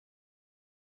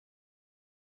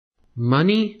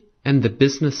Money and the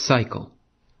Business Cycle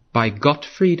by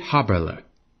Gottfried Haberler.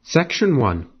 Section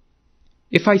 1.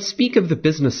 If I speak of the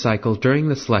business cycle during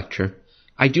this lecture,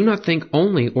 I do not think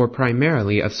only or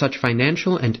primarily of such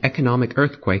financial and economic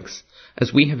earthquakes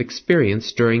as we have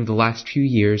experienced during the last few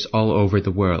years all over the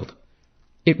world.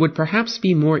 It would perhaps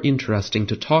be more interesting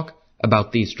to talk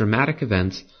about these dramatic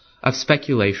events of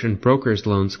speculation, brokers'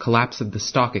 loans, collapse of the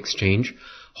stock exchange,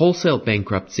 wholesale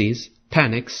bankruptcies,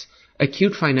 panics,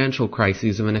 acute financial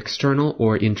crises of an external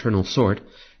or internal sort,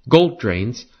 gold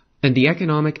drains, and the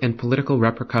economic and political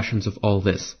repercussions of all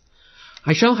this.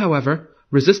 I shall, however,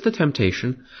 resist the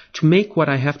temptation to make what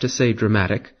I have to say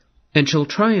dramatic, and shall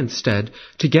try instead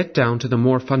to get down to the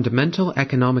more fundamental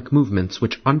economic movements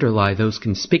which underlie those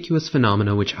conspicuous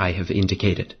phenomena which I have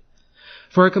indicated.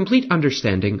 For a complete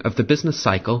understanding of the business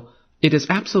cycle, it is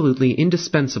absolutely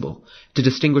indispensable to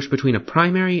distinguish between a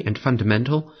primary and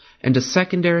fundamental, and a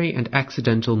secondary and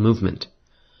accidental movement.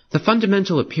 The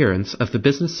fundamental appearance of the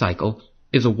business cycle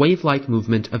is a wave-like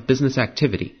movement of business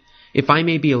activity, if I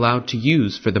may be allowed to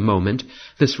use for the moment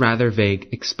this rather vague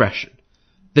expression.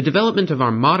 The development of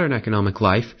our modern economic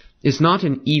life is not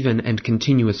an even and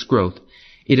continuous growth.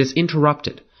 It is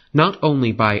interrupted, not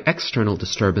only by external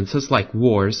disturbances like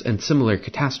wars and similar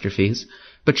catastrophes,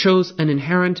 but shows an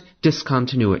inherent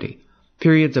discontinuity.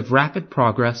 Periods of rapid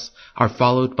progress are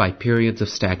followed by periods of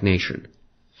stagnation.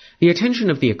 The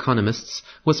attention of the economists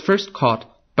was first caught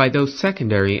by those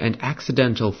secondary and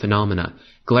accidental phenomena,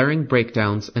 glaring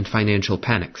breakdowns and financial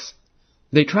panics.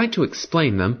 They tried to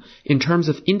explain them in terms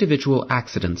of individual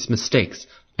accidents, mistakes,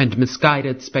 and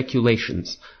misguided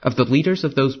speculations of the leaders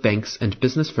of those banks and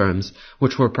business firms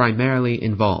which were primarily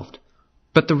involved.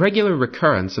 But the regular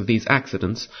recurrence of these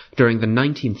accidents during the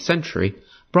 19th century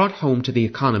brought home to the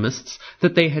economists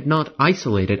that they had not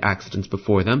isolated accidents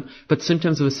before them, but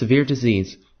symptoms of a severe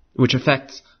disease, which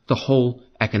affects the whole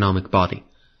economic body.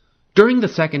 During the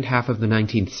second half of the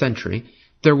 19th century,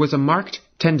 there was a marked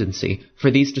tendency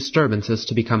for these disturbances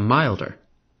to become milder,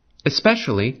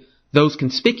 especially those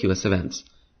conspicuous events.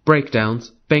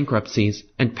 Breakdowns, bankruptcies,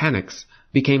 and panics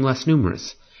became less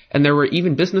numerous, and there were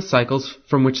even business cycles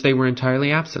from which they were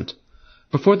entirely absent.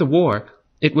 Before the war,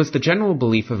 it was the general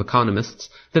belief of economists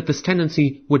that this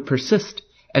tendency would persist,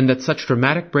 and that such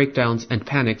dramatic breakdowns and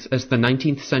panics as the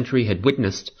 19th century had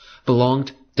witnessed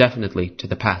belonged definitely to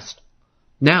the past.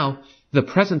 Now, the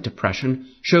present depression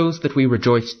shows that we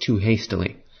rejoice too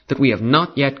hastily, that we have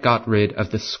not yet got rid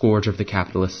of the scourge of the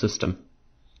capitalist system.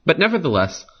 But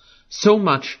nevertheless, so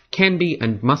much can be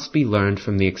and must be learned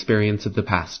from the experience of the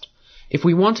past. If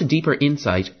we want a deeper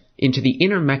insight into the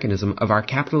inner mechanism of our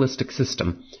capitalistic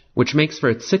system, which makes for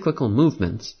its cyclical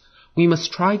movements, we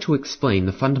must try to explain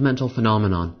the fundamental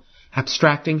phenomenon,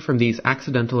 abstracting from these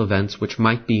accidental events which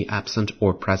might be absent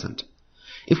or present.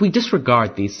 If we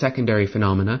disregard these secondary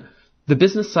phenomena, the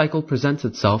business cycle presents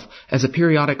itself as a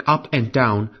periodic up and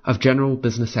down of general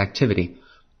business activity,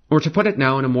 or to put it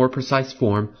now in a more precise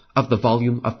form, of the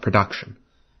volume of production.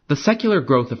 The secular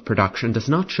growth of production does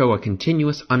not show a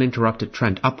continuous, uninterrupted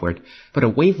trend upward, but a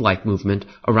wave-like movement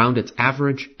around its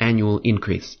average annual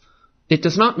increase. It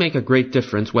does not make a great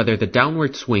difference whether the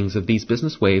downward swings of these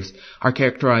business waves are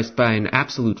characterized by an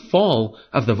absolute fall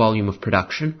of the volume of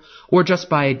production, or just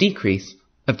by a decrease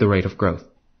of the rate of growth.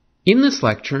 In this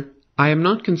lecture, I am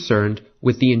not concerned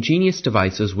with the ingenious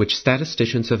devices which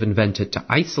statisticians have invented to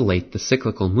isolate the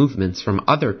cyclical movements from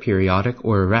other periodic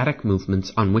or erratic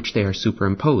movements on which they are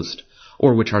superimposed,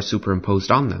 or which are superimposed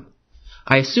on them.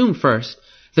 I assume first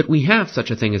that we have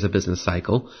such a thing as a business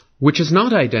cycle, which is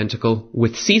not identical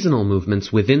with seasonal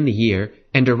movements within the year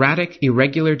and erratic,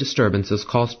 irregular disturbances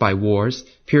caused by wars,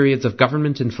 periods of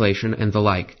government inflation, and the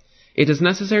like. It is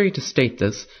necessary to state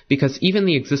this because even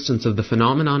the existence of the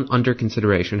phenomenon under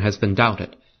consideration has been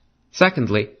doubted.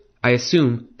 Secondly, I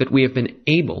assume that we have been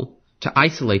able to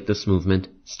isolate this movement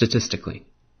statistically.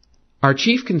 Our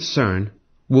chief concern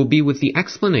will be with the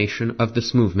explanation of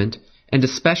this movement, and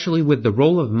especially with the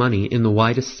role of money in the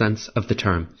widest sense of the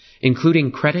term,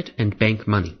 including credit and bank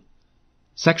money.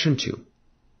 Section 2.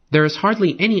 There is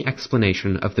hardly any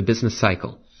explanation of the business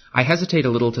cycle. I hesitate a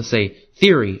little to say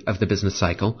theory of the business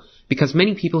cycle, because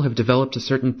many people have developed a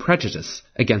certain prejudice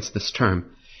against this term,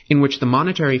 in which the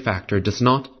monetary factor does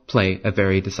not play a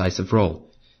very decisive role.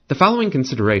 The following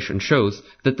consideration shows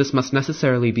that this must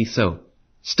necessarily be so.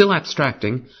 Still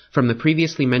abstracting from the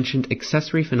previously mentioned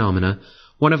accessory phenomena,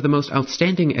 one of the most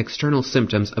outstanding external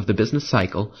symptoms of the business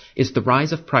cycle is the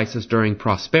rise of prices during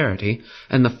prosperity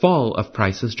and the fall of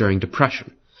prices during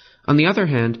depression. On the other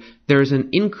hand, there is an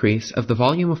increase of the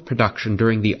volume of production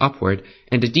during the upward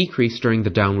and a decrease during the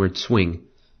downward swing.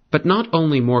 But not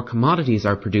only more commodities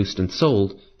are produced and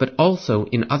sold, but also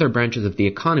in other branches of the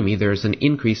economy there is an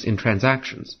increase in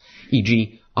transactions,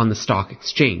 e.g. on the stock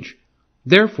exchange.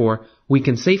 Therefore, we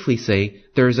can safely say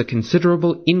there is a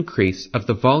considerable increase of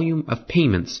the volume of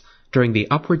payments during the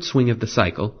upward swing of the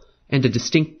cycle, and a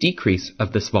distinct decrease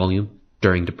of this volume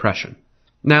during depression.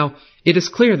 Now, it is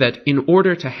clear that in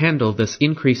order to handle this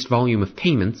increased volume of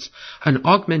payments, an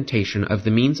augmentation of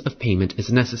the means of payment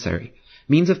is necessary,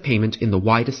 means of payment in the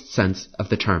widest sense of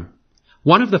the term.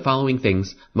 One of the following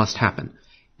things must happen.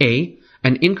 A.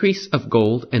 An increase of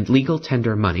gold and legal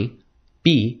tender money.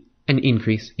 B. An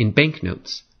increase in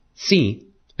banknotes. C.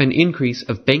 An increase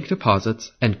of bank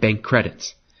deposits and bank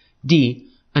credits. D.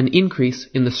 An increase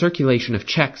in the circulation of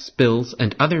checks, bills,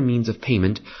 and other means of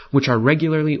payment which are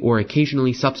regularly or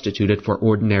occasionally substituted for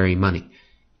ordinary money.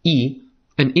 E.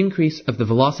 An increase of the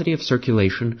velocity of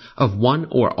circulation of one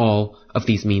or all of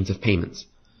these means of payments.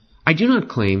 I do not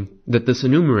claim that this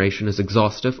enumeration is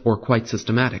exhaustive or quite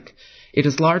systematic. It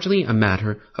is largely a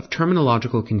matter of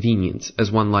terminological convenience, as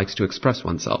one likes to express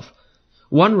oneself.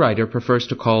 One writer prefers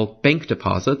to call bank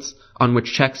deposits, on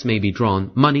which checks may be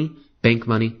drawn, money, bank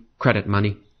money, credit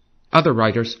money. Other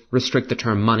writers restrict the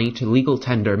term money to legal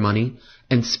tender money,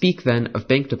 and speak then of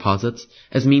bank deposits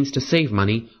as means to save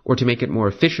money or to make it more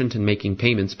efficient in making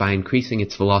payments by increasing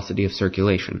its velocity of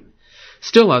circulation.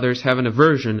 Still others have an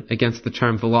aversion against the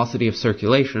term velocity of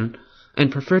circulation,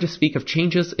 and prefer to speak of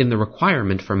changes in the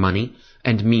requirement for money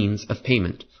and means of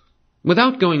payment.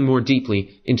 Without going more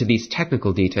deeply into these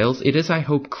technical details, it is, I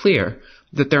hope, clear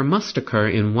that there must occur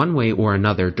in one way or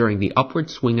another during the upward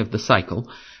swing of the cycle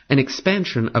an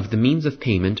expansion of the means of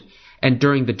payment, and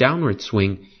during the downward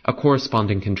swing a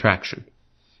corresponding contraction.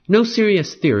 No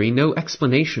serious theory, no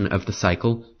explanation of the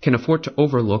cycle can afford to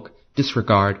overlook,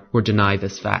 disregard, or deny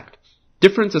this fact.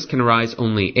 Differences can arise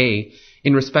only a.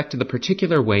 in respect to the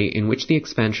particular way in which the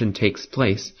expansion takes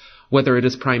place, whether it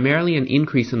is primarily an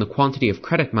increase in the quantity of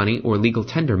credit money or legal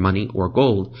tender money or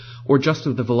gold, or just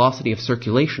of the velocity of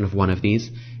circulation of one of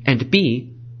these, and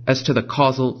b. as to the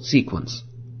causal sequence.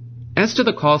 As to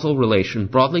the causal relation,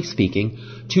 broadly speaking,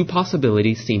 two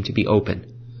possibilities seem to be open.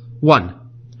 1.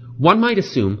 One might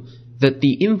assume that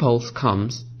the impulse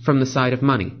comes from the side of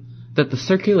money, that the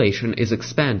circulation is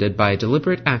expanded by a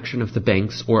deliberate action of the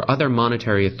banks or other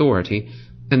monetary authority,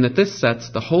 and that this sets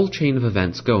the whole chain of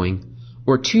events going.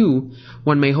 Or 2,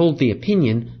 one may hold the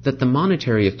opinion that the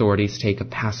monetary authorities take a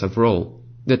passive role,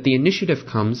 that the initiative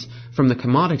comes from the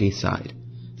commodity side,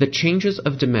 that changes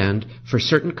of demand for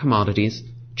certain commodities,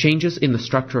 changes in the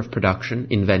structure of production,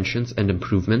 inventions and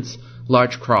improvements,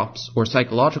 large crops, or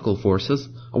psychological forces,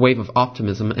 a wave of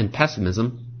optimism and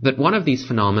pessimism, that one of these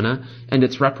phenomena and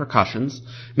its repercussions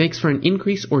makes for an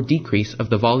increase or decrease of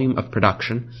the volume of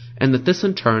production, and that this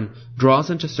in turn draws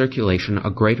into circulation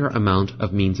a greater amount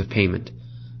of means of payment.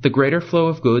 The greater flow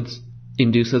of goods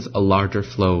induces a larger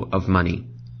flow of money.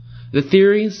 The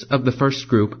theories of the first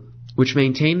group, which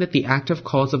maintain that the active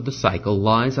cause of the cycle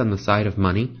lies on the side of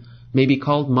money, may be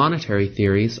called monetary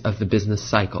theories of the business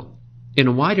cycle. In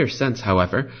a wider sense,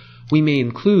 however, we may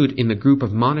include in the group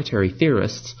of monetary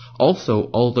theorists also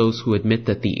all those who admit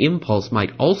that the impulse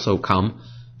might also come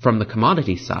from the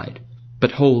commodity side,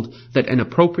 but hold that an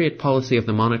appropriate policy of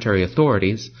the monetary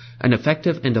authorities, an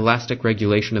effective and elastic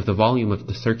regulation of the volume of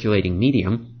the circulating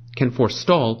medium, can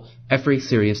forestall every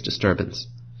serious disturbance.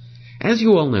 As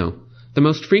you all know, the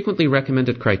most frequently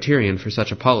recommended criterion for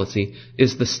such a policy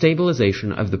is the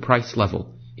stabilization of the price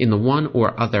level in the one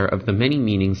or other of the many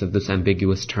meanings of this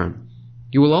ambiguous term.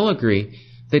 You will all agree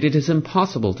that it is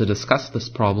impossible to discuss this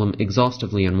problem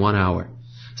exhaustively in 1 hour,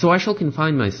 so I shall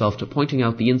confine myself to pointing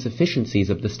out the insufficiencies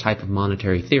of this type of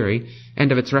monetary theory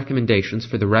and of its recommendations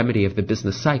for the remedy of the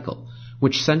business cycle,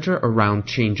 which center around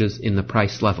changes in the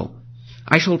price level.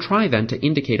 I shall try then to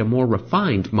indicate a more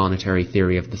refined monetary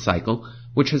theory of the cycle,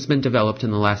 which has been developed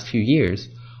in the last few years,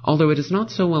 although it is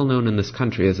not so well known in this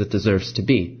country as it deserves to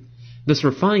be. This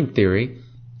refined theory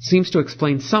seems to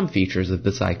explain some features of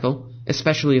the cycle,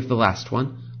 especially of the last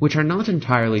one, which are not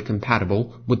entirely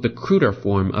compatible with the cruder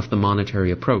form of the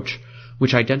monetary approach,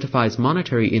 which identifies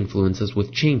monetary influences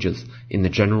with changes in the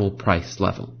general price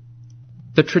level.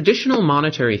 The traditional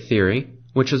monetary theory,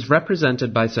 which is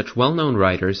represented by such well-known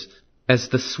writers as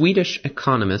the Swedish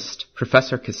economist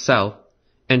Professor Cassell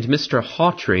and Mr.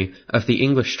 Hawtrey of the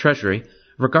English Treasury,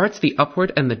 regards the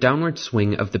upward and the downward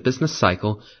swing of the business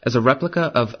cycle as a replica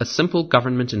of a simple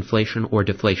government inflation or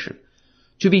deflation.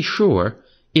 To be sure,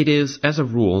 it is, as a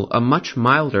rule, a much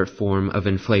milder form of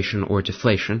inflation or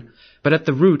deflation, but at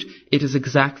the root it is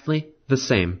exactly the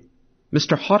same.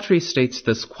 Mr. Hawtrey states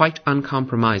this quite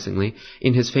uncompromisingly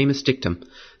in his famous dictum: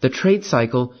 the trade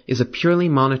cycle is a purely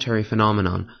monetary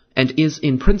phenomenon, and is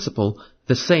in principle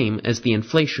the same as the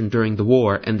inflation during the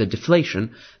war and the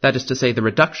deflation, that is to say, the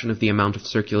reduction of the amount of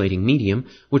circulating medium,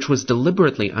 which was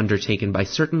deliberately undertaken by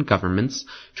certain governments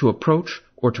to approach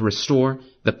or to restore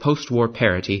the post-war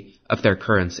parity of their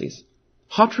currencies.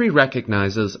 Hawtrey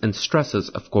recognizes and stresses,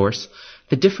 of course,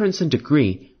 the difference in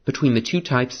degree between the two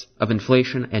types of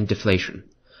inflation and deflation,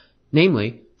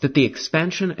 namely, that the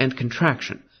expansion and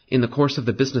contraction in the course of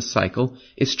the business cycle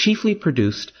is chiefly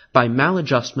produced by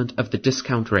maladjustment of the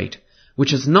discount rate,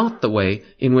 which is not the way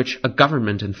in which a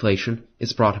government inflation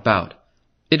is brought about.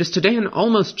 It is today an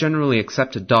almost generally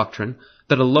accepted doctrine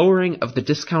that a lowering of the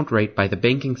discount rate by the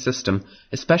banking system,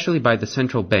 especially by the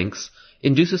central banks,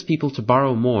 induces people to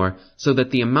borrow more so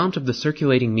that the amount of the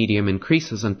circulating medium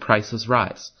increases and prices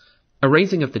rise. A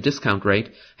raising of the discount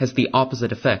rate has the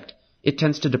opposite effect. It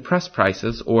tends to depress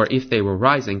prices, or if they were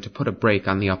rising, to put a brake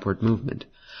on the upward movement.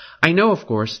 I know, of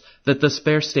course, that this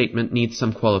bare statement needs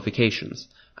some qualifications.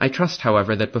 I trust,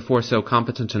 however, that before so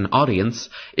competent an audience,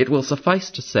 it will suffice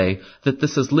to say that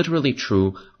this is literally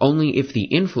true only if the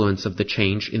influence of the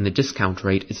change in the discount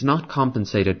rate is not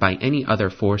compensated by any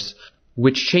other force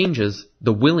which changes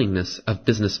the willingness of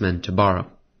businessmen to borrow.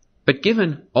 But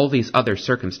given all these other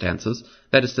circumstances,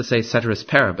 that is to say, ceteris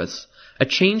paribus, a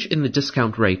change in the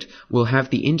discount rate will have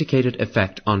the indicated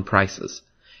effect on prices.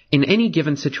 In any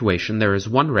given situation, there is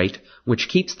one rate which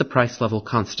keeps the price level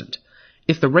constant.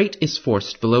 If the rate is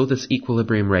forced below this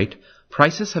equilibrium rate,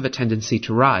 prices have a tendency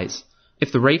to rise.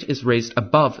 If the rate is raised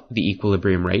above the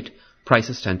equilibrium rate,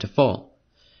 prices tend to fall.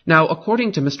 Now,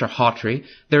 according to Mr. Hawtrey,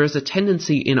 there is a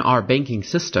tendency in our banking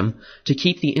system to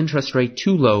keep the interest rate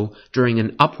too low during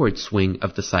an upward swing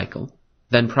of the cycle.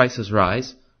 Then prices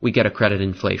rise, we get a credit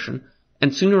inflation,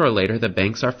 and sooner or later the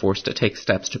banks are forced to take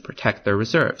steps to protect their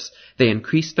reserves. They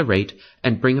increase the rate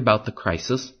and bring about the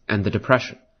crisis and the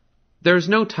depression. There is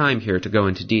no time here to go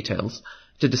into details,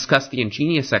 to discuss the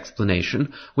ingenious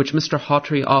explanation which Mr.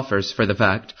 Hawtrey offers for the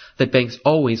fact that banks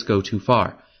always go too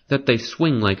far, that they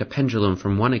swing like a pendulum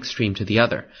from one extreme to the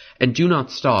other, and do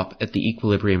not stop at the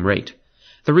equilibrium rate.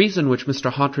 The reason which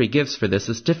Mr. Hawtrey gives for this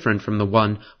is different from the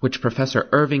one which Professor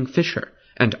Irving Fisher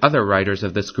and other writers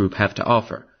of this group have to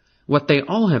offer. What they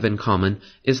all have in common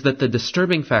is that the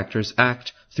disturbing factors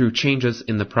act through changes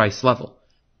in the price level.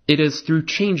 It is through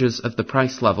changes of the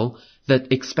price level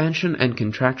that expansion and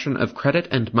contraction of credit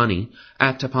and money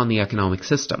act upon the economic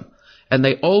system, and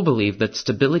they all believe that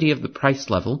stability of the price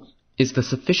level is the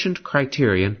sufficient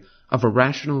criterion of a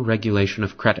rational regulation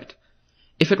of credit.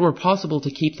 If it were possible to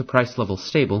keep the price level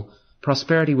stable,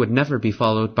 prosperity would never be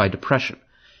followed by depression.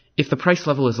 If the price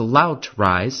level is allowed to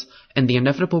rise, and the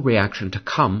inevitable reaction to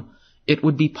come, it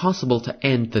would be possible to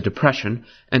end the depression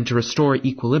and to restore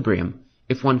equilibrium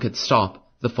if one could stop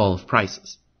the fall of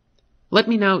prices. Let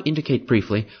me now indicate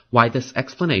briefly why this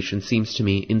explanation seems to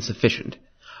me insufficient.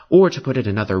 Or, to put it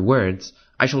in other words,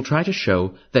 I shall try to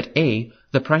show that A,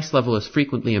 the price level is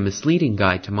frequently a misleading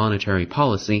guide to monetary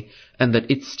policy, and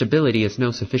that its stability is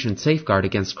no sufficient safeguard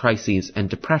against crises and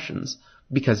depressions,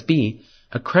 because B,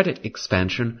 a credit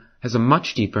expansion has a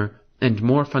much deeper and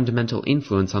more fundamental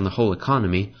influence on the whole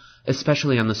economy,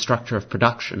 especially on the structure of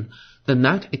production, than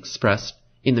that expressed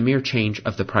in the mere change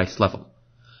of the price level.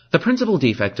 The principal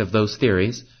defect of those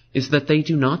theories is that they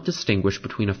do not distinguish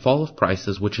between a fall of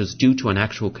prices which is due to an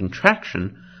actual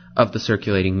contraction of the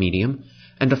circulating medium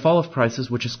and a fall of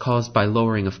prices which is caused by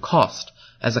lowering of cost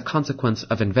as a consequence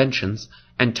of inventions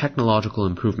and technological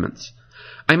improvements.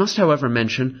 I must, however,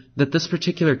 mention that this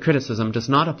particular criticism does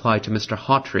not apply to Mr.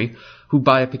 Hawtrey, who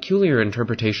by a peculiar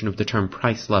interpretation of the term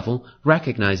price level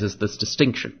recognizes this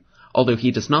distinction, although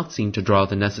he does not seem to draw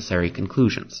the necessary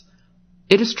conclusions.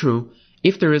 It is true,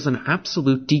 if there is an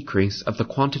absolute decrease of the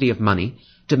quantity of money,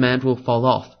 demand will fall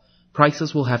off,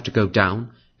 prices will have to go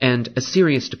down, and a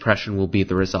serious depression will be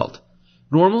the result.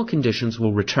 Normal conditions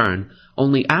will return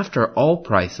only after all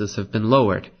prices have been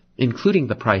lowered, including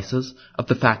the prices of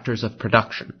the factors of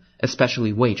production,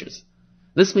 especially wages.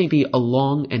 This may be a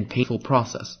long and painful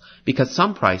process, because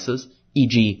some prices,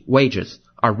 e.g. wages,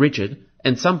 are rigid,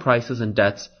 and some prices and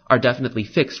debts are definitely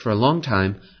fixed for a long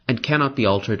time and cannot be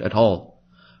altered at all.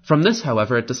 From this,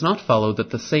 however, it does not follow that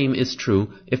the same is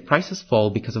true if prices fall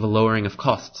because of a lowering of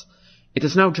costs. It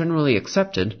is now generally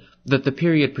accepted that the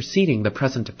period preceding the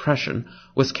present depression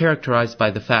was characterized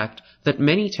by the fact that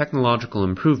many technological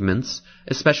improvements,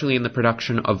 especially in the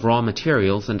production of raw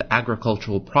materials and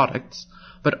agricultural products,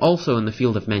 but also in the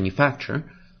field of manufacture,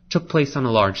 took place on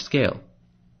a large scale.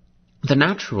 The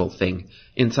natural thing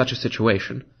in such a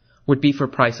situation would be for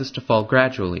prices to fall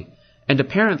gradually, and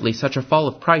apparently such a fall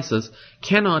of prices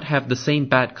cannot have the same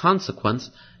bad consequence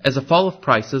as a fall of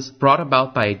prices brought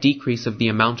about by a decrease of the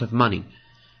amount of money.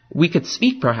 We could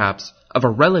speak, perhaps, of a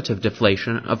relative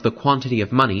deflation of the quantity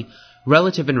of money,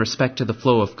 relative in respect to the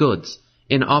flow of goods,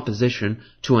 in opposition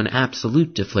to an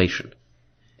absolute deflation.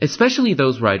 Especially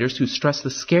those writers who stress the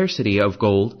scarcity of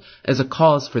gold as a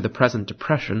cause for the present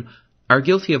depression are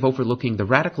guilty of overlooking the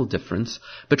radical difference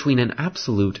between an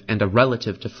absolute and a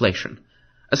relative deflation.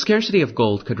 A scarcity of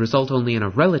gold could result only in a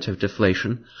relative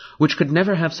deflation, which could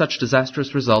never have such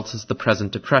disastrous results as the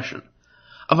present depression.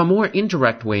 Of a more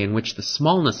indirect way in which the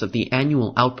smallness of the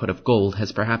annual output of gold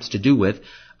has perhaps to do with,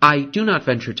 I do not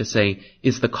venture to say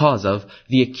is the cause of,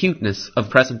 the acuteness of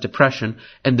present depression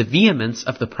and the vehemence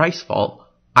of the price fall,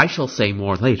 I shall say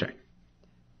more later.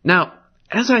 Now,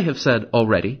 as I have said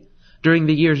already, during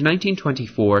the years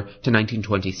 1924 to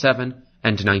 1927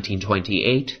 and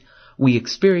 1928, we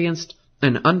experienced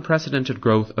an unprecedented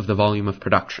growth of the volume of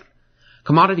production.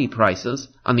 Commodity prices,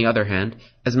 on the other hand,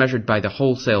 as measured by the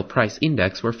wholesale price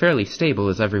index, were fairly stable,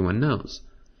 as everyone knows.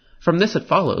 From this it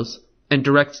follows, and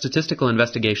direct statistical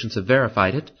investigations have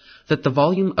verified it, that the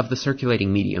volume of the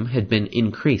circulating medium had been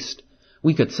increased.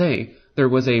 We could say there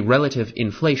was a relative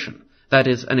inflation, that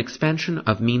is, an expansion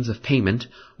of means of payment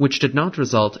which did not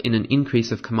result in an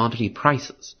increase of commodity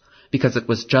prices, because it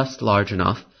was just large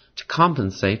enough to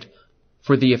compensate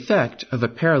for the effect of a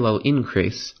parallel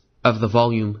increase of the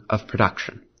volume of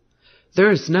production.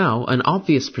 There is now an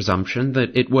obvious presumption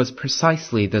that it was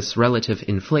precisely this relative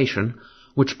inflation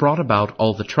which brought about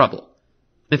all the trouble.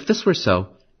 If this were so,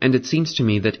 and it seems to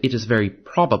me that it is very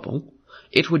probable,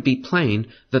 it would be plain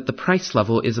that the price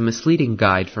level is a misleading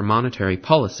guide for monetary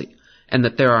policy, and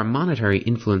that there are monetary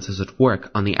influences at work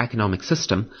on the economic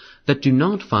system that do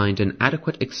not find an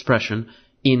adequate expression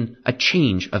in a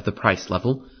change of the price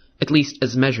level, at least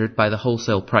as measured by the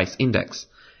wholesale price index.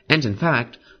 And in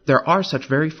fact, there are such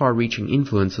very far-reaching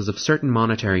influences of certain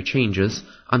monetary changes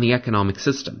on the economic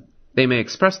system. They may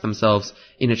express themselves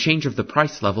in a change of the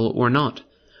price level or not,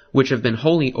 which have been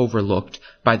wholly overlooked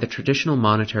by the traditional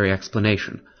monetary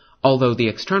explanation, although the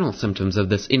external symptoms of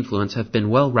this influence have been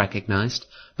well recognized,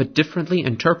 but differently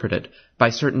interpreted by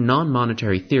certain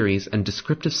non-monetary theories and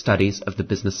descriptive studies of the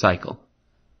business cycle.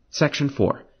 Section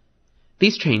 4.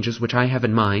 These changes which I have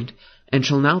in mind, and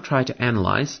shall now try to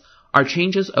analyze, are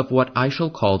changes of what I shall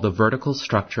call the vertical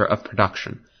structure of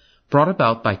production, brought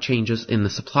about by changes in the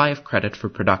supply of credit for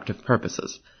productive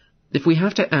purposes. If we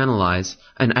have to analyze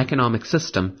an economic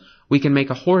system, we can make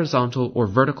a horizontal or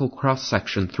vertical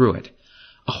cross-section through it.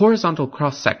 A horizontal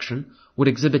cross-section would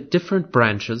exhibit different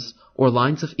branches or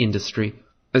lines of industry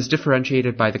as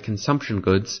differentiated by the consumption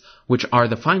goods, which are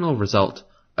the final result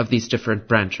of these different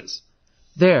branches.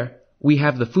 There, we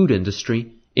have the food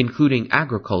industry, including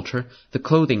agriculture, the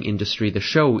clothing industry, the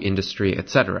show industry,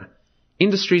 etc.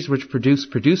 Industries which produce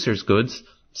producers' goods,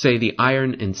 say the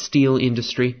iron and steel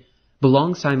industry,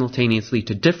 belong simultaneously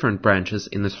to different branches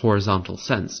in this horizontal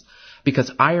sense,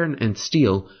 because iron and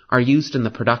steel are used in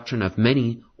the production of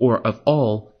many or of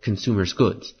all consumers'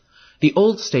 goods. The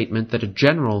old statement that a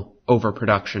general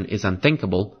overproduction is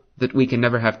unthinkable, that we can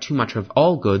never have too much of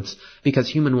all goods because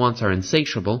human wants are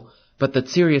insatiable, but that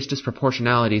serious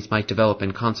disproportionalities might develop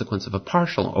in consequence of a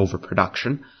partial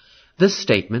overproduction, this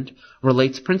statement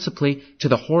relates principally to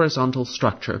the horizontal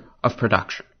structure of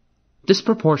production.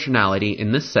 Disproportionality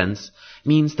in this sense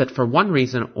means that for one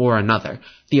reason or another,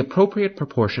 the appropriate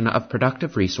proportion of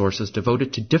productive resources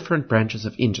devoted to different branches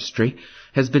of industry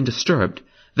has been disturbed,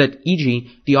 that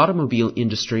e.g. the automobile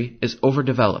industry is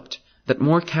overdeveloped, that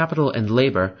more capital and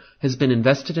labor has been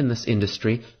invested in this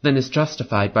industry than is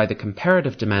justified by the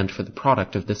comparative demand for the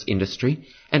product of this industry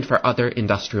and for other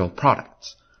industrial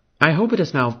products. I hope it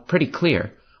is now pretty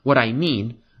clear what I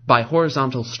mean by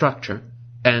horizontal structure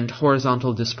and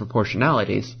horizontal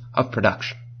disproportionalities of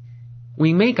production.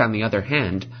 We make, on the other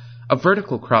hand, a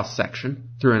vertical cross-section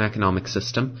through an economic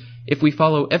system if we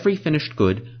follow every finished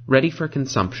good ready for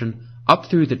consumption up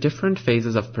through the different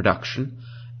phases of production,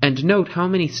 and note how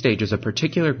many stages a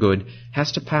particular good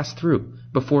has to pass through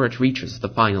before it reaches the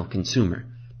final consumer.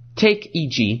 Take,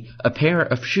 e.g., a pair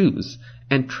of shoes,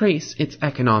 and trace its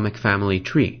economic family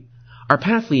tree. Our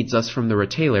path leads us from the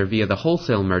retailer via the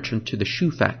wholesale merchant to the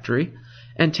shoe factory,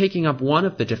 and taking up one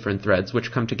of the different threads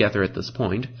which come together at this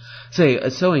point, say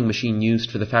a sewing machine used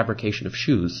for the fabrication of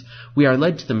shoes, we are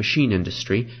led to the machine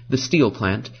industry, the steel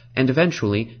plant, and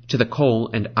eventually to the coal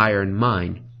and iron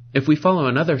mine. If we follow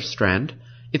another strand,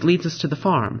 it leads us to the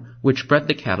farm, which bred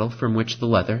the cattle from which the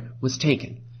leather was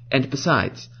taken. And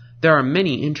besides, there are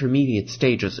many intermediate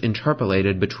stages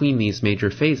interpolated between these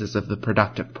major phases of the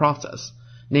productive process,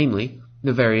 namely,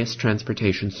 the various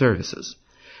transportation services.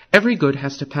 Every good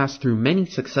has to pass through many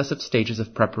successive stages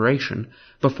of preparation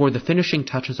before the finishing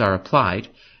touches are applied,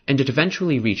 and it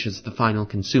eventually reaches the final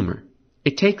consumer.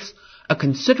 It takes a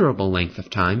considerable length of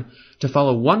time to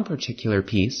follow one particular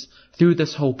piece through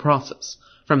this whole process,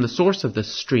 from the source of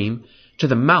this stream to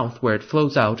the mouth where it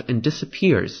flows out and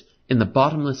disappears in the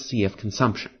bottomless sea of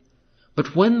consumption.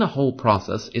 But when the whole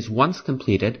process is once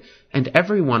completed and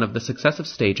every one of the successive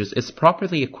stages is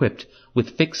properly equipped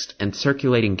with fixed and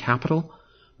circulating capital,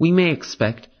 we may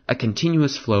expect a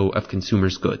continuous flow of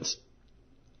consumers' goods.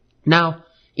 Now,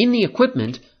 in the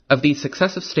equipment of these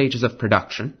successive stages of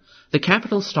production, the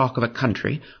capital stock of a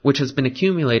country, which has been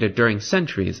accumulated during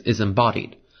centuries, is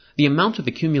embodied. The amount of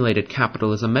accumulated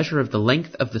capital is a measure of the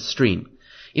length of the stream.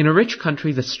 In a rich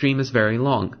country, the stream is very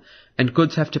long, and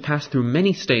goods have to pass through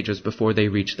many stages before they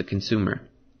reach the consumer.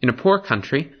 In a poor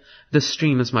country, the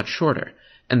stream is much shorter,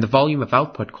 and the volume of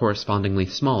output correspondingly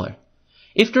smaller.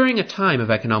 If during a time of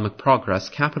economic progress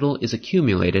capital is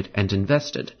accumulated and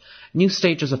invested, new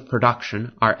stages of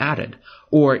production are added,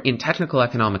 or in technical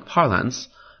economic parlance,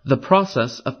 the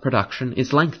process of production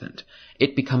is lengthened.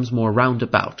 It becomes more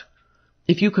roundabout.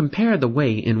 If you compare the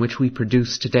way in which we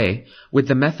produce today with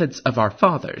the methods of our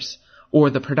fathers, or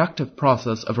the productive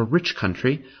process of a rich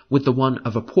country with the one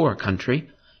of a poor country,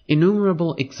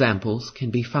 innumerable examples can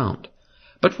be found.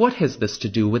 But what has this to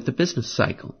do with the business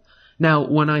cycle? Now,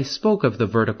 when I spoke of the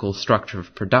vertical structure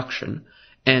of production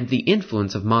and the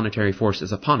influence of monetary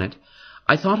forces upon it,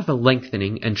 I thought of a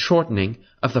lengthening and shortening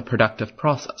of the productive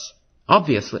process.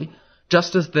 Obviously,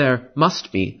 just as there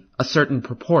must be a certain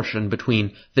proportion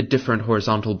between the different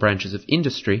horizontal branches of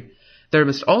industry, there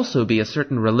must also be a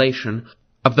certain relation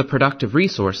of the productive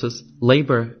resources,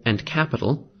 labor and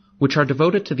capital, which are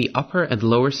devoted to the upper and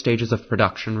lower stages of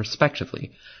production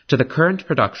respectively, to the current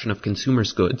production of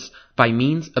consumers' goods by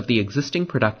means of the existing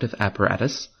productive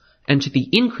apparatus, and to the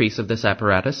increase of this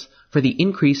apparatus for the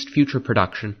increased future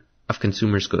production of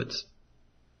consumers' goods.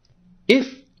 If,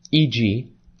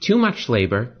 e.g., too much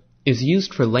labor is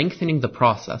used for lengthening the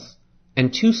process,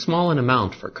 and too small an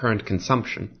amount for current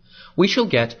consumption, we shall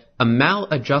get a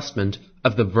maladjustment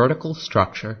of the vertical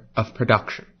structure of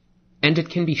production. And it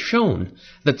can be shown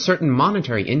that certain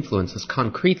monetary influences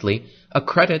concretely a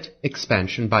credit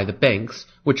expansion by the banks,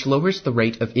 which lowers the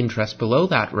rate of interest below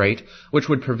that rate which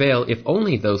would prevail if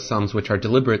only those sums which are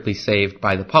deliberately saved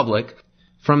by the public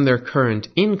from their current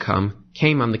income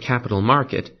came on the capital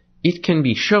market. It can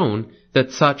be shown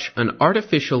that such an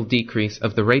artificial decrease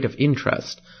of the rate of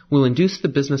interest will induce the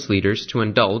business leaders to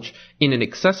indulge in an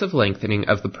excessive lengthening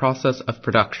of the process of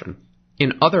production,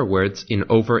 in other words, in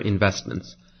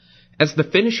over-investments. As the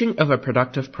finishing of a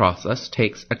productive process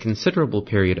takes a considerable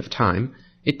period of time,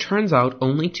 it turns out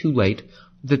only too late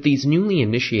that these newly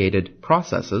initiated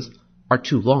processes are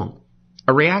too long.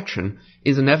 A reaction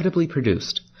is inevitably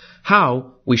produced.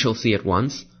 How, we shall see at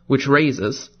once, which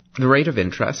raises the rate of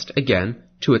interest again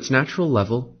to its natural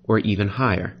level or even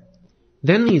higher.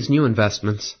 Then these new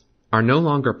investments are no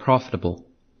longer profitable,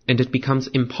 and it becomes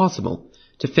impossible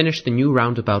to finish the new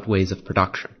roundabout ways of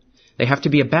production. They have to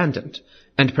be abandoned,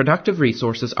 and productive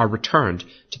resources are returned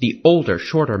to the older,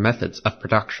 shorter methods of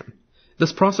production.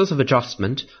 This process of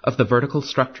adjustment of the vertical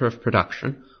structure of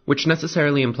production, which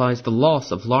necessarily implies the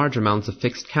loss of large amounts of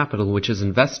fixed capital which is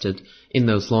invested in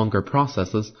those longer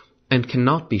processes and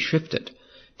cannot be shifted,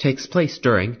 takes place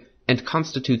during and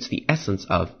constitutes the essence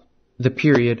of the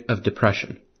period of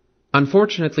depression.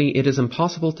 Unfortunately, it is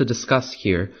impossible to discuss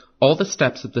here all the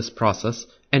steps of this process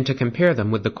and to compare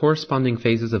them with the corresponding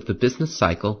phases of the business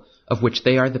cycle of which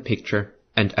they are the picture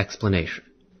and explanation.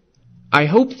 I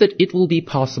hope that it will be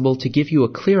possible to give you a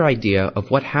clear idea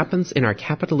of what happens in our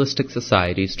capitalistic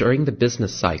societies during the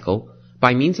business cycle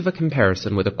by means of a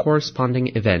comparison with a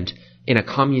corresponding event in a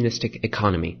communistic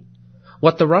economy.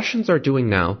 What the Russians are doing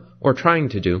now, or trying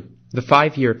to do, the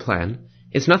 5-year plan,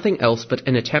 is nothing else but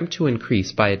an attempt to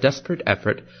increase by a desperate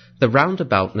effort the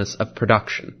roundaboutness of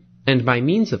production, and by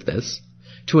means of this,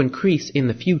 to increase in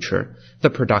the future the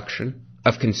production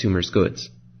of consumers' goods.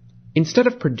 Instead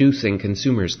of producing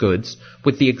consumers' goods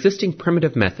with the existing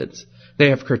primitive methods, they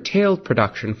have curtailed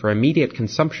production for immediate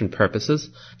consumption purposes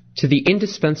to the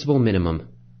indispensable minimum.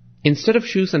 Instead of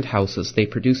shoes and houses, they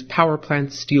produce power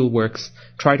plants, steel works,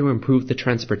 try to improve the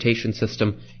transportation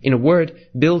system, in a word,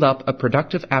 build up a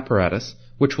productive apparatus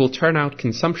which will turn out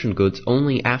consumption goods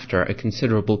only after a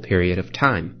considerable period of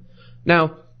time.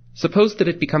 Now, suppose that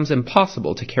it becomes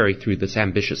impossible to carry through this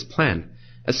ambitious plan.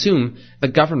 Assume the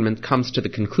government comes to the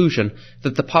conclusion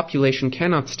that the population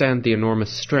cannot stand the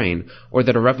enormous strain, or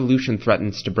that a revolution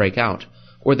threatens to break out,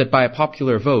 or that by a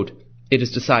popular vote it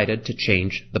is decided to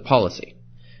change the policy.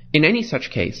 In any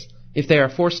such case, if they are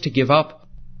forced to give up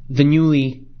the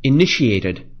newly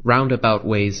initiated roundabout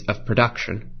ways of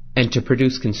production and to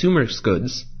produce consumers'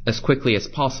 goods as quickly as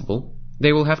possible,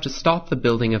 they will have to stop the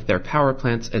building of their power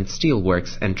plants and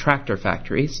steelworks and tractor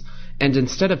factories, and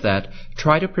instead of that,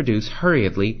 try to produce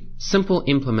hurriedly simple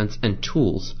implements and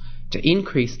tools to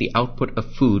increase the output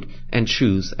of food and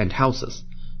shoes and houses.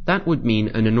 That would mean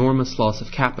an enormous loss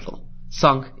of capital,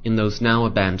 sunk in those now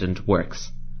abandoned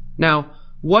works. Now,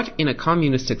 what in a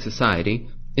communistic society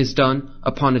is done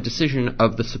upon a decision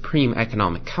of the Supreme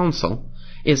Economic Council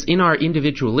is in our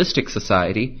individualistic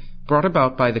society brought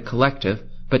about by the collective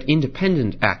but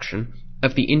independent action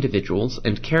of the individuals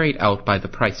and carried out by the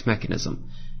price mechanism.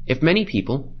 If many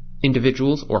people,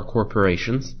 individuals or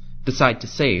corporations, decide to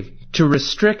save, to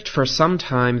restrict for some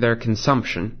time their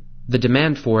consumption, the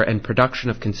demand for and production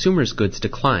of consumers' goods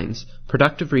declines,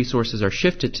 productive resources are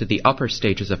shifted to the upper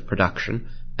stages of production,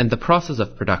 and the process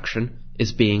of production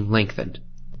is being lengthened.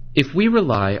 If we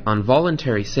rely on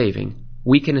voluntary saving,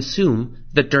 we can assume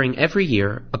that during every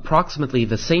year approximately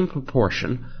the same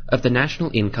proportion of the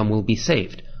national income will be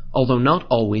saved, although not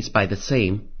always by the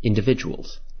same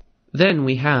individuals. Then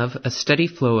we have a steady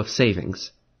flow of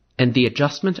savings, and the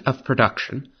adjustment of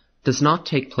production does not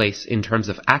take place in terms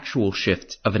of actual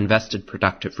shifts of invested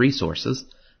productive resources,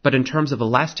 but in terms of a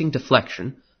lasting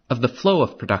deflection of the flow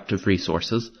of productive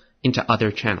resources into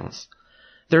other channels.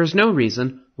 There is no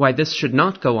reason why this should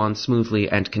not go on smoothly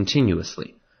and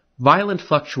continuously. Violent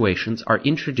fluctuations are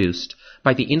introduced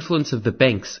by the influence of the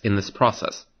banks in this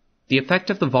process. The effect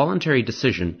of the voluntary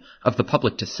decision of the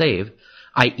public to save,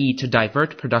 i.e. to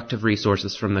divert productive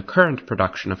resources from the current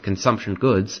production of consumption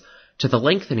goods to the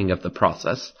lengthening of the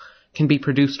process, can be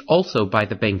produced also by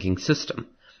the banking system.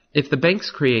 If the banks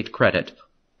create credit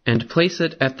and place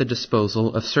it at the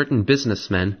disposal of certain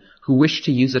businessmen who wish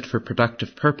to use it for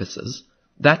productive purposes,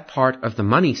 that part of the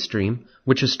money stream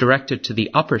which is directed to the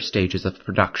upper stages of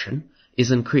production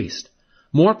is increased.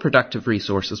 More productive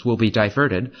resources will be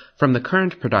diverted from the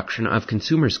current production of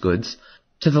consumers' goods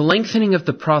to the lengthening of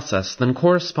the process than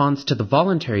corresponds to the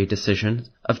voluntary decision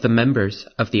of the members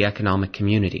of the economic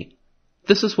community.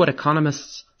 This is what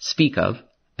economists speak of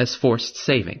as forced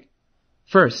saving.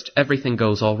 First, everything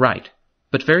goes all right,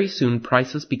 but very soon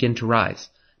prices begin to rise,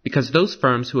 because those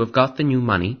firms who have got the new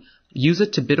money use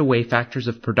it to bid away factors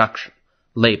of production,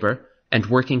 labor, and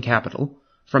working capital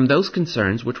from those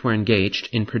concerns which were engaged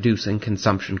in producing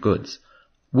consumption goods.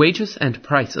 Wages and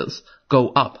prices go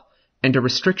up, and a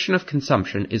restriction of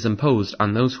consumption is imposed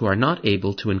on those who are not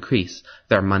able to increase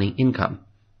their money income.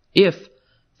 If,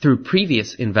 through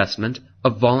previous investment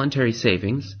of voluntary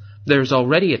savings, there is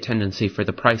already a tendency for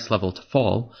the price level to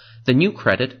fall, the new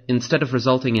credit, instead of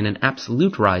resulting in an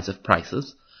absolute rise of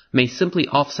prices, may simply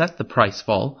offset the price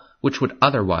fall which would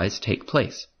otherwise take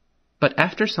place. But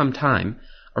after some time,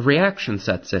 a reaction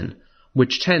sets in,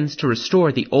 which tends to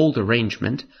restore the old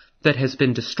arrangement that has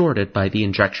been distorted by the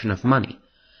injection of money.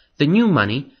 The new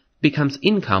money becomes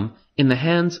income in the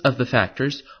hands of the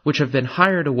factors which have been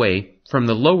hired away from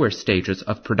the lower stages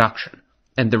of production,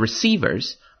 and the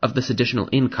receivers of this additional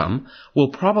income will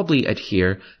probably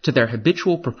adhere to their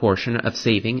habitual proportion of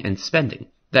saving and spending.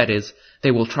 That is,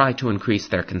 they will try to increase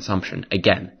their consumption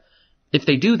again. If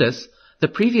they do this, the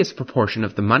previous proportion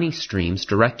of the money streams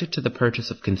directed to the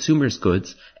purchase of consumers'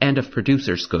 goods and of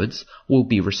producers' goods will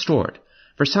be restored.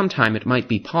 For some time it might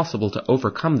be possible to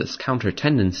overcome this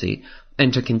counter-tendency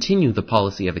and to continue the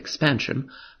policy of expansion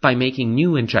by making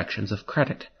new injections of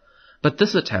credit. But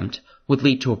this attempt would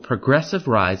lead to a progressive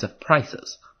rise of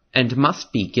prices, and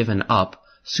must be given up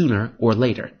sooner or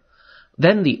later.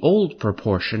 Then the old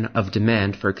proportion of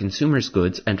demand for consumers'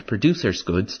 goods and producers'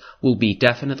 goods will be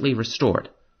definitely restored.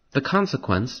 The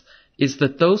consequence is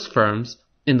that those firms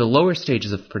in the lower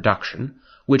stages of production,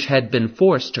 which had been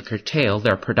forced to curtail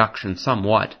their production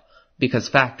somewhat, because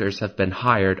factors have been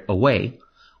hired away,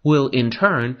 will in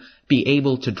turn be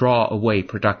able to draw away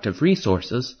productive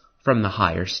resources from the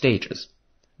higher stages.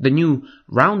 The new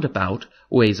roundabout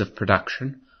ways of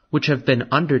production, which have been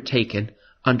undertaken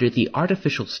under the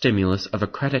artificial stimulus of a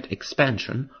credit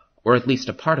expansion, or at least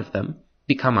a part of them,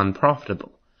 become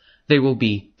unprofitable. They will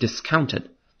be discounted,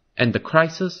 and the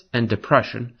crisis and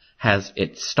depression has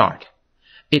its start.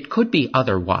 It could be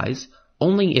otherwise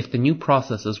only if the new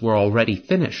processes were already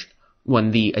finished,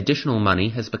 when the additional money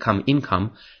has become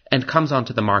income and comes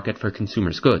onto the market for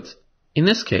consumers' goods. In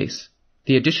this case,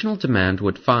 the additional demand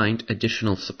would find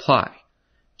additional supply.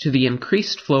 To the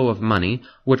increased flow of money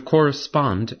would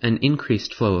correspond an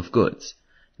increased flow of goods.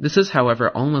 This is, however,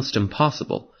 almost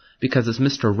impossible, because as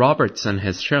Mr. Robertson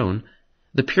has shown,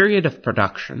 the period of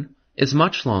production, is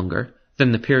much longer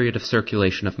than the period of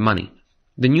circulation of money.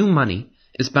 The new money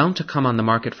is bound to come on the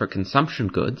market for consumption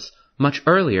goods much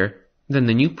earlier than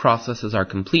the new processes are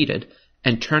completed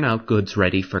and turn out goods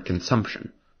ready for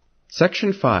consumption.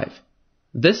 Section 5.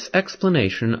 This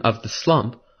explanation of the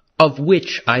slump, of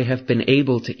which I have been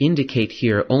able to indicate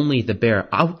here only the bare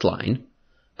outline,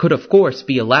 could of course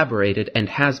be elaborated and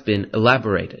has been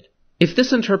elaborated. If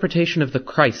this interpretation of the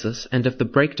crisis and of the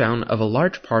breakdown of a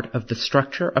large part of the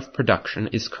structure of production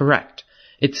is correct,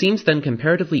 it seems then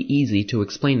comparatively easy to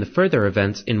explain the further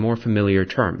events in more familiar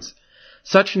terms.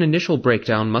 Such an initial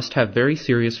breakdown must have very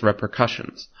serious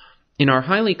repercussions. In our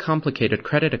highly complicated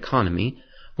credit economy,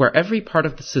 where every part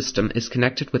of the system is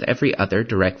connected with every other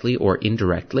directly or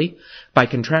indirectly by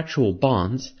contractual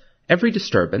bonds, every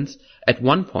disturbance, at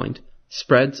one point,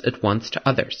 spreads at once to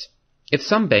others. If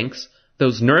some banks,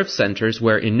 those nerve centers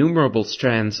where innumerable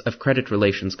strands of credit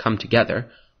relations come together,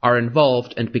 are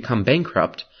involved and become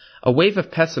bankrupt, a wave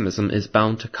of pessimism is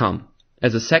bound to come.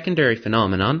 As a secondary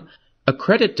phenomenon, a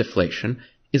credit deflation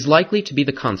is likely to be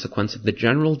the consequence of the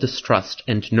general distrust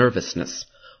and nervousness.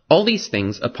 All these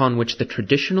things upon which the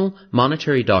traditional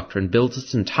monetary doctrine builds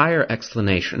its entire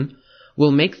explanation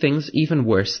will make things even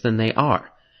worse than they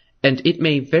are, and it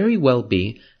may very well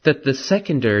be that the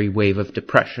secondary wave of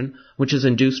depression, which is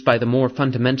induced by the more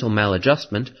fundamental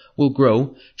maladjustment, will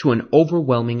grow to an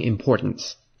overwhelming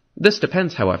importance. This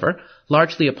depends, however,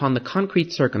 largely upon the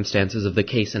concrete circumstances of the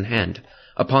case in hand,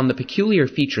 upon the peculiar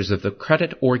features of the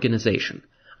credit organization,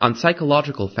 on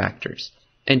psychological factors,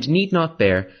 and need not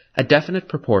bear a definite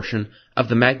proportion of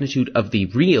the magnitude of the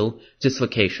real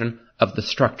dislocation of the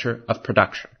structure of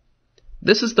production.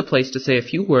 This is the place to say a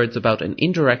few words about an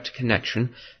indirect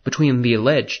connection between the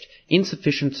alleged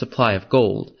insufficient supply of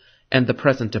gold and the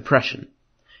present depression.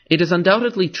 It is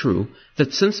undoubtedly true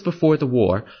that since before the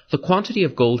war, the quantity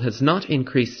of gold has not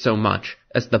increased so much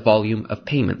as the volume of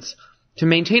payments. To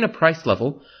maintain a price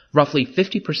level roughly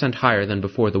 50% higher than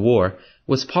before the war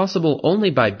was possible only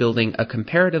by building a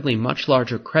comparatively much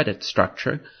larger credit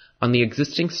structure on the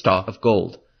existing stock of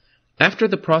gold. After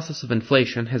the process of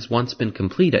inflation has once been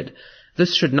completed,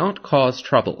 this should not cause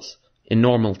troubles in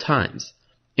normal times.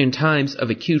 In times of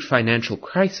acute financial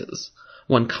crisis,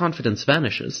 when confidence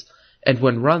vanishes, and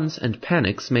when runs and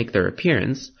panics make their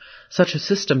appearance, such a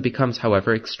system becomes,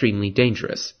 however, extremely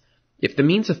dangerous. If the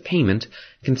means of payment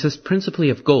consist principally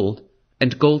of gold,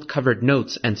 and gold-covered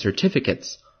notes and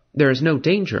certificates, there is no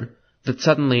danger that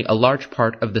suddenly a large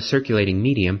part of the circulating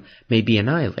medium may be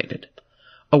annihilated.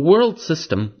 A world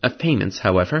system of payments,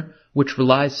 however, which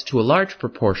relies to a large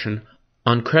proportion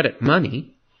on credit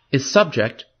money, is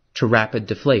subject to rapid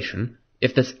deflation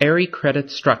if this airy credit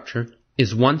structure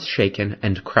is once shaken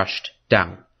and crushed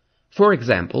down. For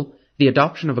example, the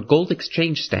adoption of a gold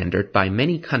exchange standard by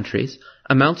many countries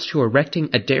amounts to erecting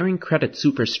a daring credit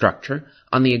superstructure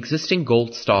on the existing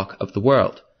gold stock of the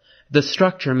world. The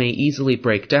structure may easily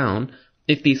break down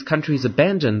if these countries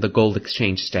abandon the gold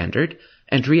exchange standard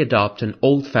and readopt an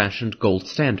old-fashioned gold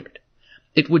standard.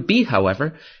 It would be,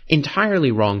 however,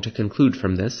 entirely wrong to conclude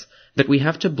from this that we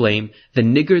have to blame the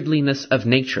niggardliness of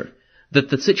nature, that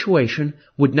the situation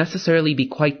would necessarily be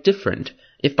quite different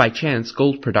if by chance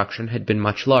gold production had been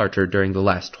much larger during the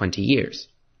last 20 years.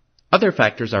 Other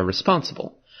factors are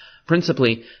responsible,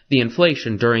 principally the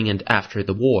inflation during and after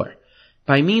the war.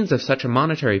 By means of such a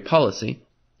monetary policy,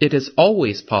 it is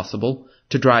always possible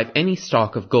to drive any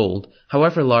stock of gold,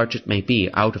 however large it may be,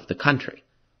 out of the country.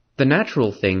 The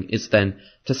natural thing is then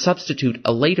to substitute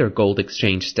a later gold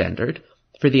exchange standard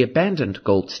for the abandoned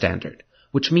gold standard,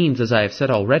 which means, as I have said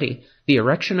already, the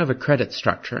erection of a credit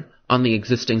structure on the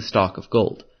existing stock of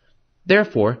gold.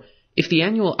 Therefore, if the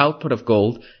annual output of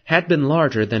gold had been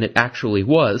larger than it actually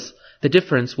was, the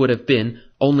difference would have been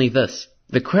only this.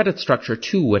 The credit structure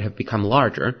too would have become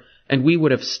larger, and we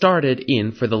would have started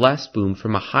in for the last boom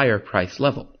from a higher price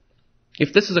level.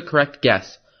 If this is a correct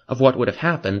guess of what would have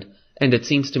happened, and it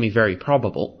seems to me very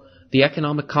probable, the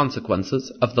economic consequences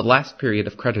of the last period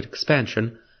of credit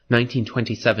expansion,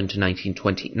 1927 to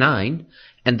 1929,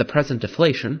 and the present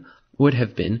deflation would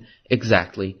have been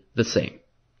exactly the same.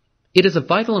 It is of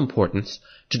vital importance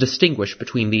to distinguish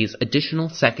between these additional,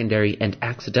 secondary, and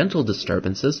accidental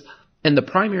disturbances and the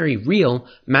primary real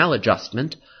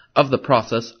maladjustment of the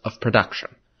process of production.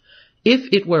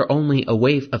 If it were only a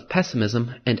wave of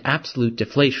pessimism and absolute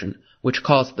deflation which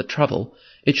caused the trouble,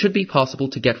 it should be possible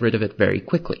to get rid of it very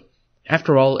quickly.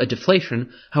 After all, a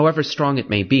deflation, however strong it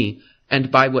may be,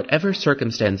 and by whatever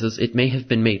circumstances it may have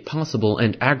been made possible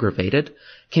and aggravated,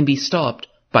 can be stopped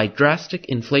by drastic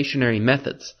inflationary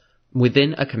methods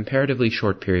within a comparatively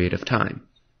short period of time.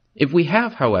 If we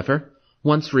have, however,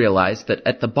 once realized that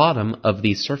at the bottom of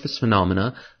these surface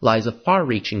phenomena lies a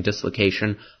far-reaching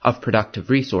dislocation of productive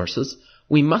resources,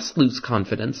 we must lose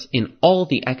confidence in all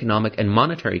the economic and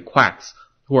monetary quacks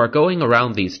who are going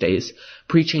around these days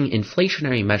preaching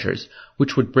inflationary measures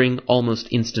which would bring almost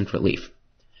instant relief.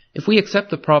 If we accept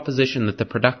the proposition that the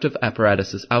productive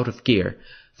apparatus is out of gear,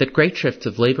 that great shifts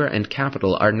of labor and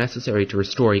capital are necessary to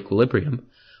restore equilibrium,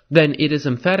 then it is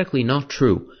emphatically not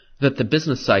true that the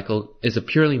business cycle is a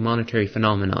purely monetary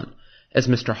phenomenon, as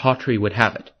Mr. Hawtrey would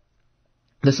have it.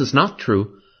 This is not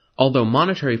true, although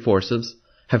monetary forces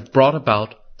have brought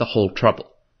about the whole trouble.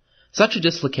 Such a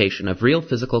dislocation of real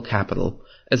physical capital,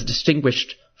 as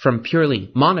distinguished from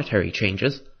purely monetary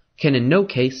changes, can in no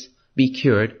case be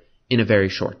cured in a very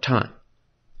short time.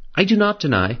 I do not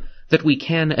deny that we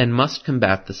can and must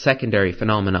combat the secondary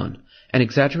phenomenon, an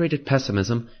exaggerated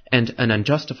pessimism and an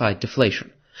unjustified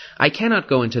deflation. I cannot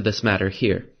go into this matter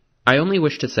here. I only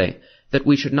wish to say that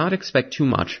we should not expect too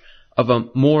much of a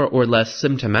more or less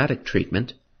symptomatic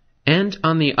treatment, and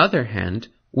on the other hand,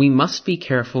 we must be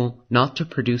careful not to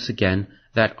produce again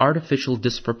that artificial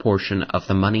disproportion of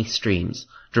the money streams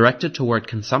directed toward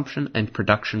consumption and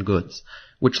production goods,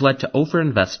 which led to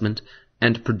overinvestment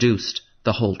and produced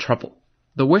the whole trouble.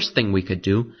 The worst thing we could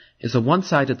do is a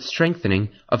one-sided strengthening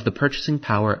of the purchasing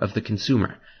power of the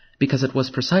consumer, because it was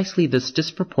precisely this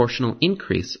disproportional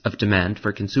increase of demand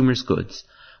for consumers' goods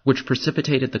which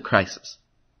precipitated the crisis.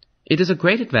 It is a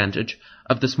great advantage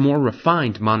of this more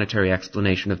refined monetary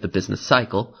explanation of the business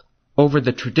cycle over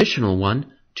the traditional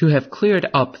one to have cleared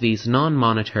up these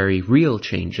non-monetary real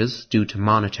changes due to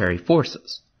monetary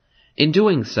forces. In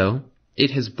doing so,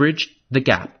 it has bridged the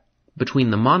gap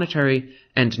between the monetary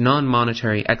and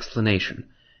non-monetary explanation.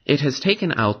 It has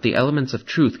taken out the elements of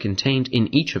truth contained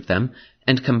in each of them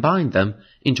and combined them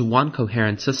into one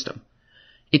coherent system.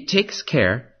 It takes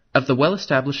care of the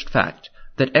well-established fact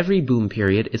that every boom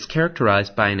period is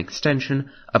characterized by an extension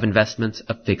of investments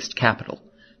of fixed capital.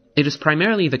 It is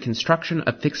primarily the construction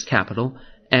of fixed capital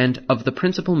and of the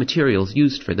principal materials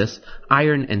used for this,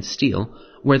 iron and steel,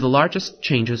 where the largest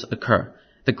changes occur,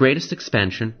 the greatest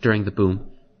expansion during the boom,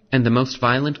 and the most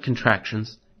violent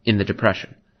contractions in the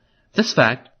depression. This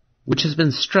fact, which has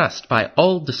been stressed by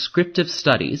all descriptive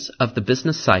studies of the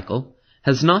business cycle,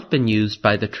 has not been used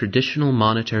by the traditional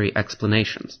monetary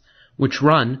explanations, which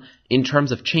run in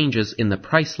terms of changes in the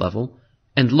price level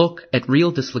and look at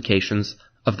real dislocations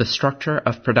of the structure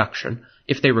of production,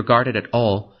 if they regard it at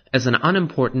all as an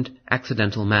unimportant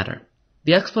accidental matter.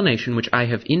 The explanation which I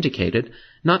have indicated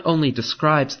not only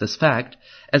describes this fact,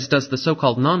 as does the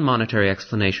so-called non-monetary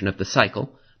explanation of the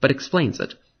cycle, but explains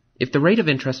it. If the rate of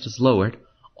interest is lowered,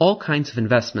 all kinds of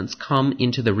investments come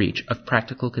into the reach of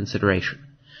practical consideration.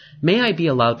 May I be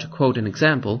allowed to quote an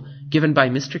example given by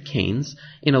Mr. Keynes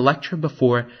in a lecture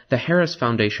before the Harris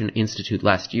Foundation Institute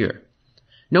last year?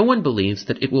 No one believes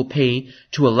that it will pay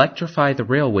to electrify the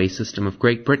railway system of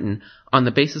Great Britain on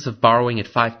the basis of borrowing at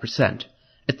 5%.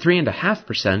 At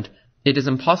 3.5%, it is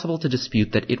impossible to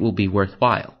dispute that it will be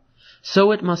worthwhile.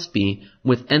 So it must be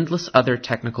with endless other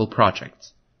technical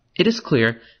projects. It is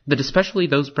clear that especially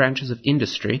those branches of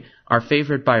industry are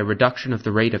favored by a reduction of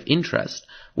the rate of interest,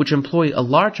 which employ a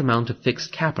large amount of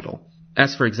fixed capital,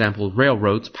 as for example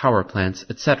railroads, power plants,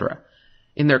 etc.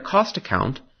 In their cost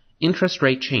account, interest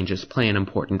rate changes play an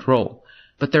important role,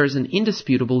 but there is an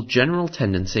indisputable general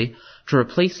tendency to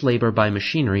replace labor by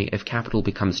machinery if capital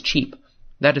becomes cheap.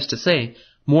 That is to say,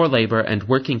 more labor and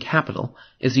working capital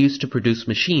is used to produce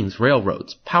machines,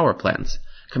 railroads, power plants,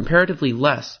 comparatively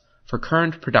less for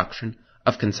current production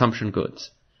of consumption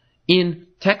goods. In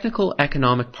technical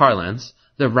economic parlance,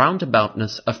 the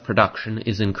roundaboutness of production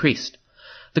is increased.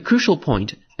 The crucial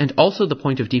point, and also the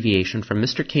point of deviation from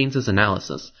Mr. Keynes's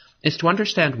analysis, is to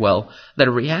understand well that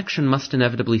a reaction must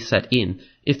inevitably set in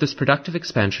if this productive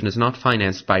expansion is not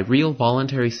financed by real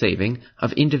voluntary saving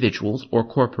of individuals or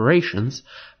corporations,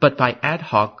 but by ad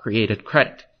hoc created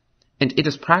credit. And it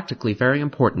is practically very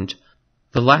important,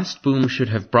 the last boom should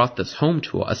have brought this home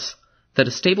to us, that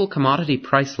a stable commodity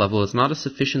price level is not a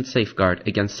sufficient safeguard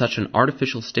against such an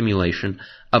artificial stimulation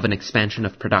of an expansion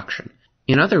of production.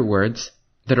 In other words,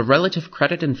 that a relative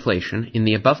credit inflation, in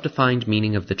the above-defined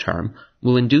meaning of the term,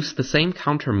 will induce the same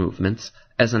counter-movements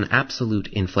as an absolute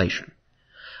inflation.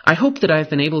 I hope that I have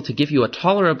been able to give you a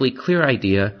tolerably clear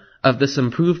idea of this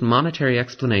improved monetary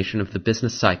explanation of the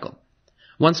business cycle.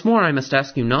 Once more, I must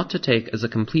ask you not to take as a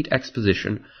complete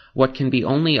exposition what can be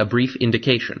only a brief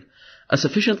indication. A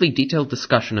sufficiently detailed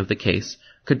discussion of the case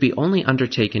could be only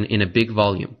undertaken in a big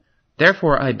volume.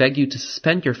 Therefore, I beg you to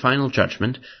suspend your final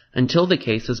judgment until the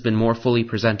case has been more fully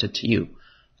presented to you.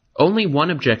 Only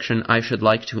one objection I should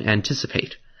like to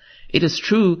anticipate. It is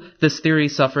true this theory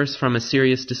suffers from a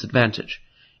serious disadvantage.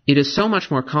 It is so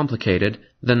much more complicated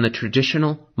than the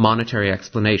traditional monetary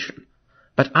explanation.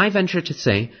 But I venture to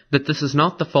say that this is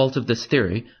not the fault of this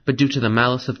theory, but due to the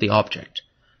malice of the object.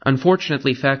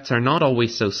 Unfortunately, facts are not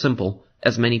always so simple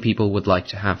as many people would like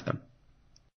to have them.